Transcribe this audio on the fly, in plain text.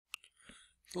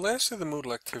The last of the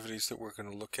Moodle activities that we're going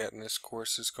to look at in this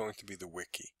course is going to be the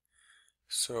Wiki.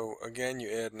 So again, you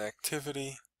add an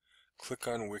activity, click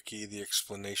on Wiki, the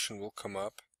explanation will come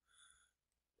up,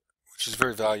 which is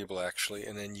very valuable actually,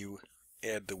 and then you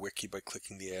add the Wiki by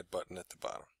clicking the Add button at the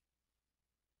bottom.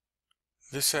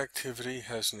 This activity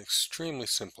has an extremely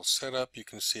simple setup. You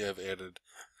can see I've added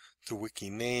the Wiki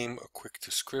name, a quick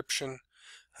description.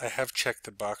 I have checked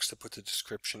the box to put the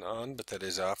description on, but that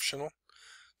is optional.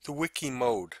 The Wiki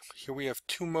mode. Here we have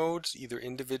two modes, either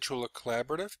individual or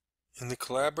collaborative. In the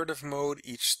collaborative mode,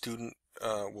 each student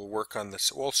will work on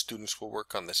this. All students will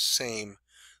work on the same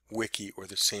wiki or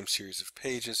the same series of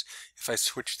pages. If I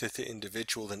switched it to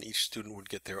individual, then each student would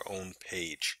get their own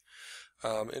page.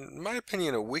 In my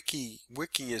opinion, a wiki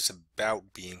is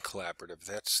about being collaborative.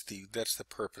 That's the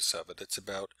purpose of it. It's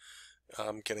about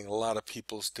getting a lot of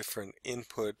people's different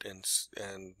input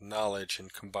and knowledge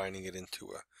and combining it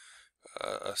into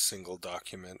a single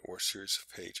document or series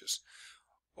of pages.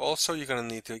 Also, you're going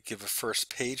to need to give a first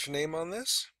page name on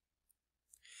this.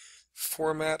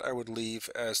 Format I would leave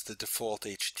as the default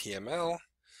HTML,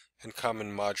 and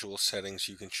common module settings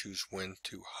you can choose when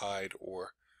to hide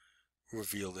or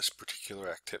reveal this particular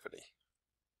activity.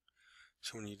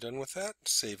 So when you're done with that,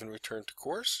 save and return to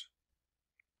course.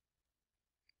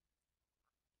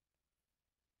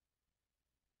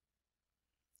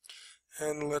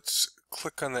 And let's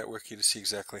click on that wiki to see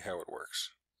exactly how it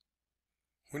works.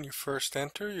 When you first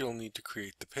enter, you'll need to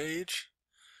create the page.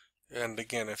 And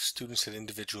again, if students had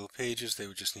individual pages, they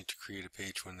would just need to create a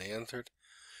page when they entered.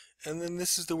 And then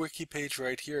this is the wiki page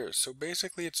right here. So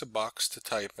basically it's a box to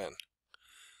type in.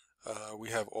 We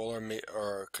have all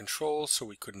our controls, so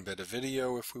we could embed a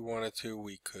video if we wanted to.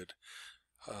 We could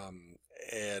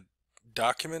add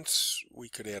documents, we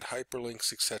could add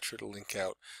hyperlinks, etc. to link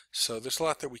out. So there's a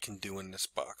lot that we can do in this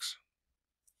box.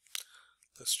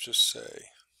 Let's just say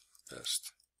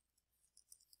best.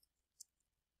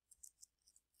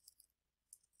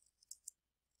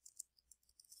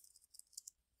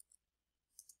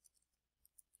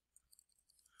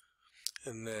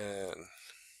 And then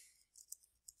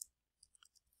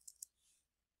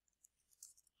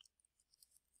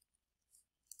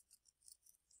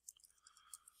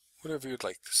whatever you'd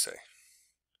like to say.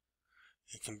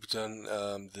 It can be done,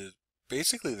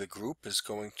 basically the group is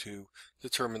going to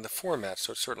determine the format,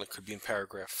 so it certainly could be in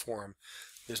paragraph form.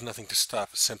 There's nothing to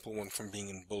stop a simple one from being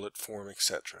in bullet form,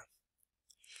 etc.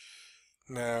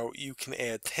 Now you can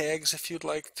add tags if you'd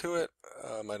like to it.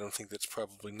 I don't think that's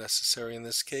probably necessary in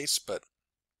this case, but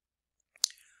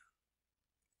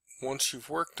once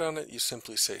you've worked on it, you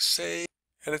simply say save,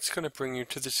 and it's going to bring you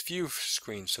to this view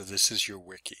screen. So this is your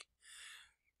wiki.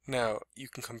 Now you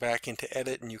can come back into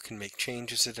edit and you can make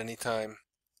changes at any time.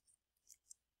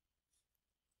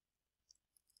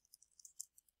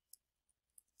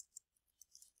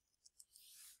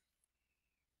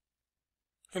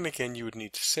 And again, you would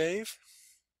need to save.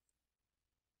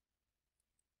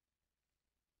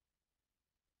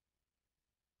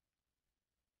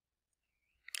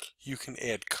 You can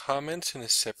add comments in a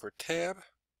separate tab.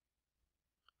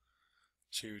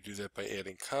 So you do that by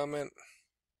adding comment.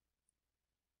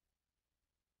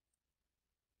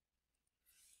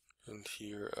 And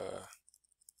here,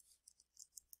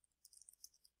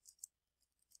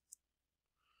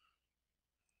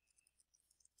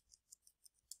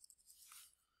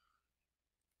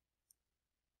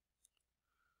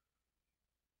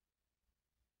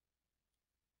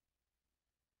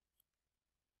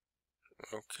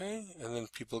 okay, and then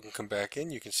people can come back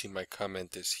in. You can see my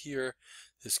comment is here.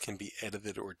 This can be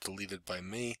edited or deleted by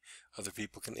me. Other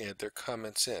people can add their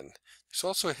comments in. There's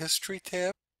also a history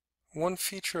tab. One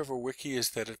feature of a wiki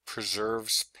is that it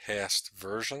preserves past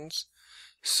versions.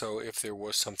 So if there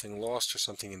was something lost or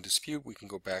something in dispute, we can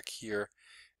go back here,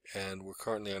 and we're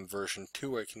currently on version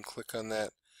 2. I can click on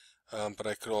that, but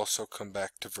I could also come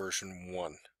back to version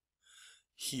 1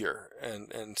 here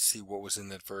and see what was in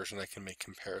that version. I can make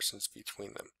comparisons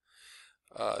between them.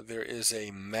 There is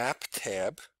a map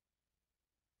tab,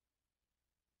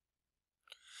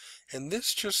 and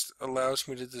this just allows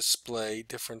me to display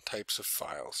different types of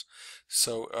files.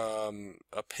 So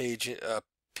a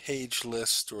page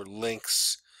list or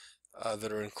links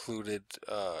that are included,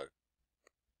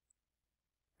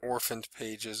 orphaned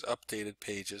pages, updated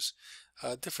pages,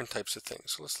 different types of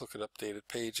things. So let's look at updated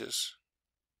pages.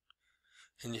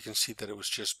 And you can see that it was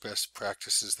just best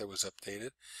practices that was updated.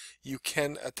 You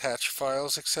can attach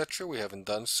files, etc. We haven't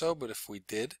done so, but if we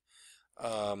did,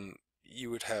 you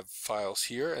would have files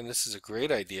here, and this is a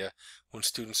great idea when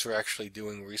students are actually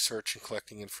doing research and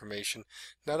collecting information.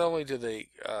 Not only do they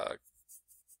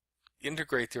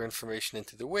integrate their information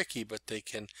into the wiki, but they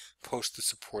can post the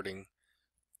supporting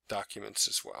documents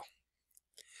as well.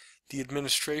 The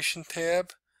administration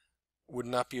tab would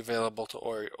not be available to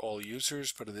all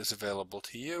users, but it is available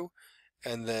to you.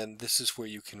 And then this is where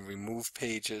you can remove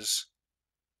pages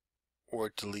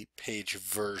or delete page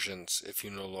versions if you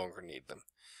no longer need them.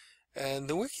 And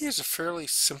the wiki is a fairly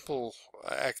simple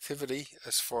activity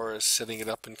as far as setting it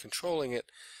up and controlling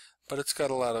it, but it's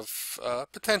got a lot of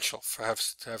potential to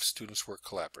have students work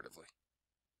collaboratively.